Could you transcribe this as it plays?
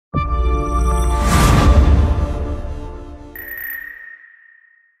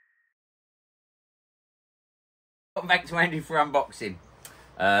back to Andy for unboxing.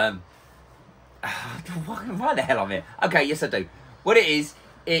 Why the hell I'm here? Okay, yes I do. What it is,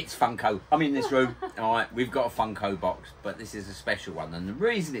 it's Funko. I'm in this room. Alright, we've got a Funko box, but this is a special one. And the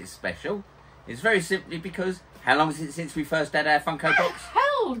reason it's special is very simply because how long is it since we first had our Funko box? A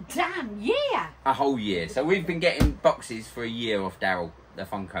whole damn year. A whole year. So we've been getting boxes for a year off Daryl, the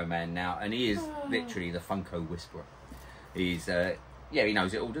Funko man now, and he is literally the Funko whisperer. He's yeah, he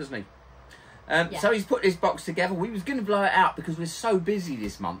knows it all, doesn't he? So he's put this box together. We was going to blow it out because we're so busy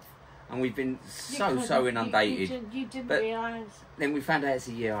this month, and we've been so inundated. You didn't but realise. then we found out it's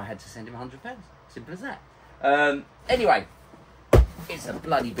a year. I had to send him £100. Simple as that. Anyway, it's a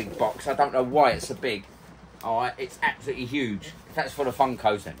bloody big box. I don't know why it's so big. Alright, it's absolutely huge. If that's for the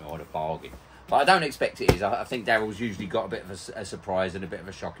Funkos, then what a bargain. But I don't expect it is. I think Daryl's usually got a bit of a surprise and a bit of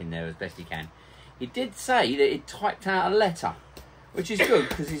a shock in there as best he can. He did say that he typed out a letter, which is good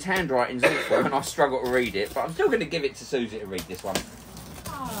because his handwriting's awful and I struggle to read it. But I'm still going to give it to Susie to read this one.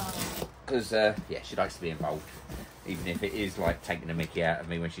 Because, yeah, she likes to be involved. Even if it is like taking the mickey out of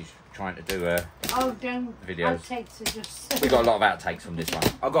me when she's trying to do videos. Outtakes are just... We got a lot of outtakes from this one.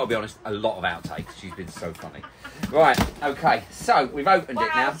 I've got to be honest, a lot of outtakes. She's been so funny. Right, okay, so we've opened it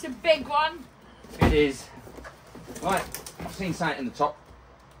now. It's a big one. It is. Right, I've seen something in the top.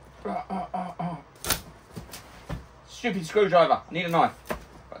 Stupid screwdriver. Need a knife.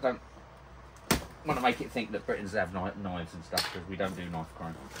 But I don't want to make it think that Britons have knives and stuff because we don't do knife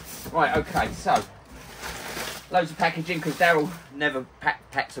crime. Right, okay, so loads of packaging because Daryl never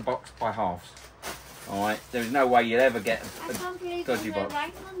packs a box by halves. Alright, there's no way you'll ever get a dodgy box.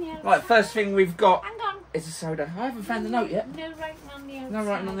 Right, first thing we've got is a soda. I haven't found the note yet. No writing on the outside. No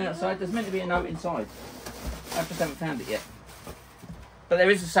writing on the outside. There's meant to be a note inside. I just haven't found it yet. But there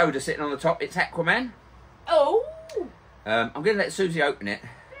is a soda sitting on the top. It's Aquaman. Oh! I'm going to let Susie open it.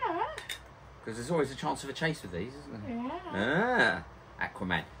 Yeah. Because there's always a chance of a chase with these, isn't there? Yeah.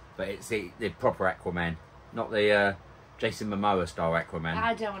 Aquaman. But it's the proper Aquaman. Not the Jason Momoa style Aquaman.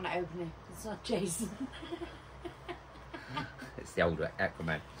 I don't want to open it. It's not Jason. It's the older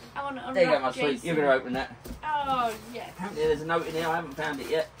Aquaman. I want to unwrap There you go, my Jason. sweet. You're going to open that. Oh, yeah. Apparently there's a note in here. I haven't found it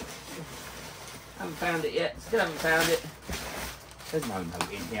yet. Haven't found it yet. Still haven't found it. There's no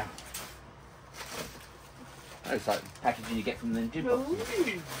note in here. Oh, it's like packaging you get from the gym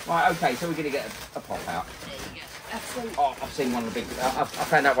box. Right, okay, so we're going to get a pop out. There you go. That's Oh, I've seen one of the big... I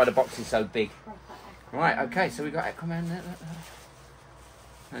found out why the box is so big. Right, okay, so we've got Aquaman there.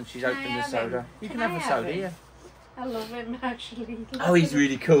 And she's opened the soda. You can have a soda, yeah. I love him, actually. Oh, he's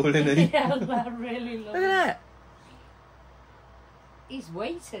really cool, isn't he? Yeah, I really love him. Look at that. He's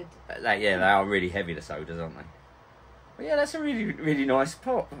weighted. Yeah, they are really heavy, the sodas, aren't they? But yeah, that's a really nice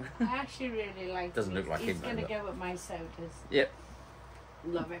pot. I actually really like him. Doesn't look like He's him, going to though. go with my sodas. Yep.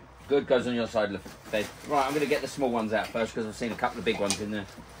 Love him. Good, goes on your side of the bed. Right, I'm going to get the small ones out first because I've seen a couple of big ones in there.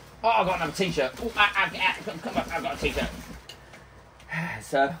 Oh, I've got another t-shirt. Oh, come on, I've got a t-shirt.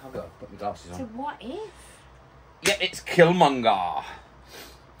 So, I've got to put my glasses on. So what if? Yeah, it's Killmonger.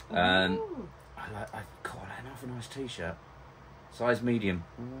 Ooh. God, that's a nice t-shirt. Size medium.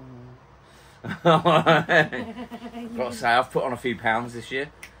 Got to say, I've put on a few pounds this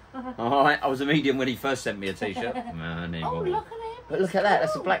year. Alright, I was a medium when he first sent me a t-shirt. Oh, look at him. But look at that,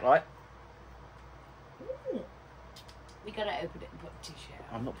 that's a black light. We got to open it and put a t-shirt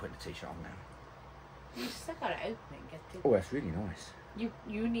on. I'm not putting a t-shirt on now. You still got to open it and get it. Oh, that's really nice.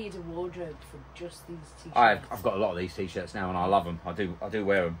 You need a wardrobe for just these t-shirts. I've got a lot of these t-shirts now and I love them. I do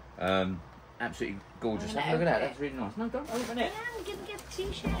wear them. Absolutely gorgeous. Look at that, that's really nice. No, don't open it. I'm going to get the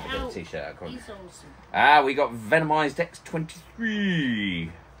t-shirt Get out. the t-shirt out, come on. He's awesome. Ah, we got Venomized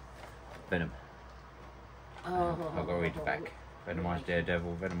X-23. Venom. Oh. I've got to read the back. Venomized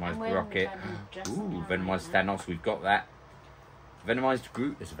Daredevil, I'm Venomized wearing Rocket. Venom just Ooh, now. Venomized Thanos, we've got that. Venomized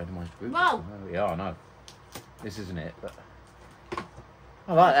Groot, there's a Venomized Groot. Whoa. Oh, yeah, I know. This isn't it, but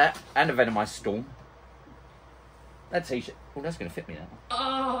I like that. And a Venomized Storm. That t-shirt. Oh, that's going to fit me now.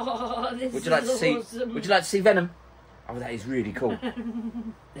 Oh, this Would you like to see? awesome. Would you like to see Venom? Oh, that is really cool.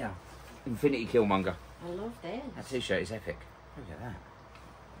 Yeah, Infinity Killmonger. I love this. That t-shirt is epic. Look at that.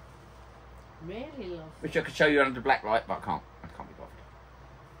 Really love Which I could show you under black light, but I can't. I can't be bothered.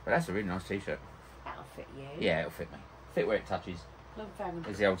 But that's a really nice t-shirt. That'll fit you. Yeah, it'll fit me. Fit where it touches, Love Venom.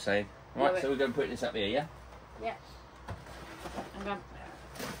 is the old saying. Love Right, it. so we're going to put this up here, yeah? Yeah. I'm going.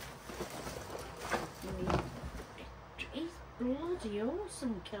 He's bloody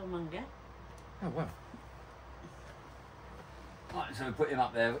awesome, Killmonger. Oh, wow. Right, so we put him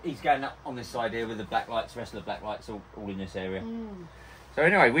up there. He's going up on this side here with the black lights, the rest of the black lights all in this area. So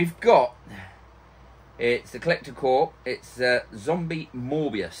anyway, we've got, it's the Collector Corps, it's Zombie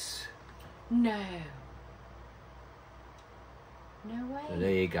Morbius. No. No way. So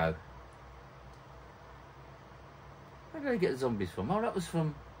there you go. Where did I get the zombies from? Oh, that was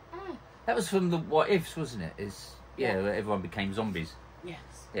from the What Ifs, wasn't it? Where everyone became zombies. Yes.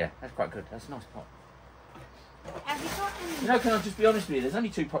 Yeah, that's quite good. That's a nice pop. Have you got any? You know, can I just be honest with you? There's only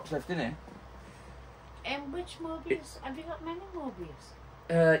 2 pops left in here. Which Morbius? Have you got many Morbius?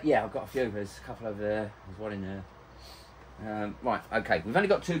 Yeah, I've got a few. There's a couple over there. There's one in there. Right, okay. We've only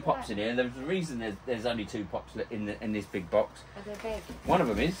got 2 pops in here. There's a reason there's only 2 pops in this big box. Are they big? One of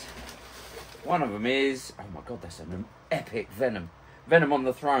them is. Oh my god, that's an epic Venom. Venom on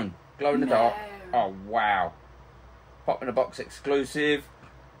the throne, glow in the dark. Oh wow! Pop in a box exclusive.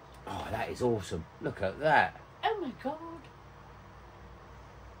 Oh, that is awesome. Look at that. Oh my god.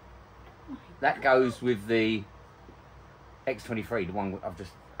 That goes with the X23, the one I've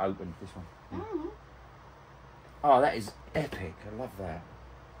just opened. This one. Mm. Oh, that is epic. I love that.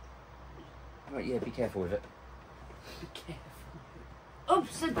 Right, yeah, be careful with it. Be careful.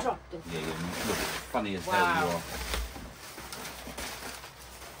 Oops, I dropped it. Yeah, you look funny as Wow. hell you are.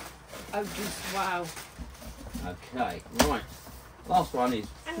 Oh, just wow. Okay, right. Last one is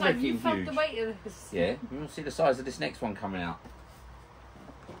Hang on, you freaking felt huge. the weight of this. Yeah, you want to see the size of this next one coming out.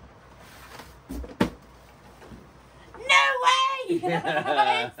 No way! It's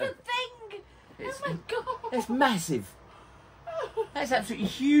the thing! It's, Oh my god! it's massive. That's absolutely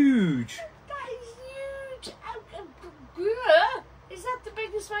huge. That is huge! Is that the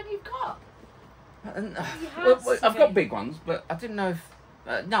biggest one you've got? And, has to I've got be. big ones, but I didn't know if...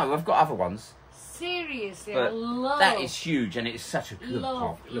 no, I've got other ones. Seriously, But I love that is huge, and it's such a good love,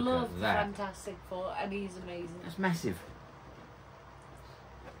 pop. Look love at that. Fantastic Four, and he's amazing. That's massive.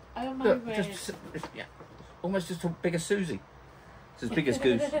 Oh my Look, word. just yeah, almost just as big as Susie. It's as big as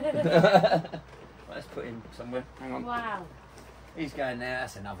Goose. Right, let's put him somewhere. Hang on. Wow. He's going there.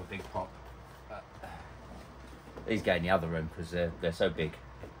 That's another big pop. He's going in the other room because they're so big.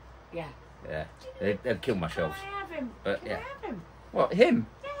 Yeah. Yeah, they'll kill my shelves. Can I have him? But, Can yeah. I have him? What, him?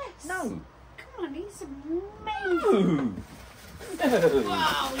 Yes. No. Come on, he's amazing. No.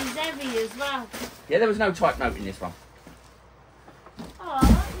 Wow, he's heavy as well. Yeah, there was no type note in this one.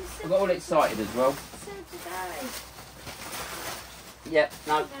 Oh, he's so I got all excited as well. So did I. Yeah,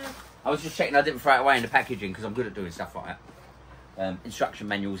 no. No. I was just checking I didn't throw it away in the packaging because I'm good at doing stuff like that. Instruction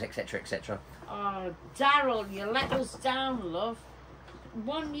manuals, etc., etc. Oh, Daryl, you let us down, love.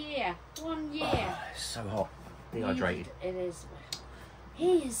 1 year. 1 year. Oh, it's so hot. Dehydrated. It is.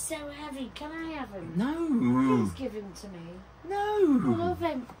 He is so heavy. Can I have him? No. Please give him to me. No. Love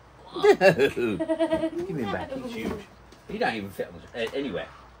him. No. Give me back. He's huge. He don't even fit on anywhere.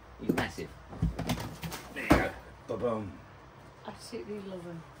 He's massive. There you go. Ba-boom. Absolutely love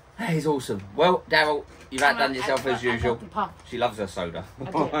him. That is awesome. Well, Daryl, you've outdone yourself as I usual. got the pop. She loves her soda.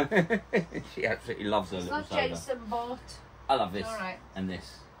 I She absolutely loves her It's little not soda. Jason bought. I love this. All right. And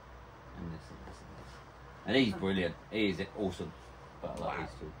this. And this and this and this. And he's brilliant. He is awesome. But I like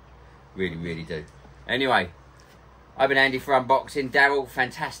these two. Really, really do. Anyway, I've been Andy for unboxing. Daryl,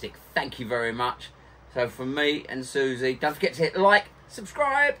 fantastic. Thank you very much. So from me and Susie, don't forget to hit like,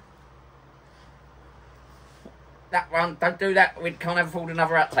 subscribe. That one, don't do that. We can't afford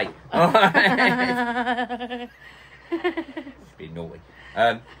another outtake. Alright. Just being naughty.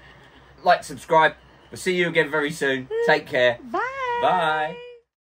 Like, subscribe. We'll see you again very soon. Take care. Bye. Bye.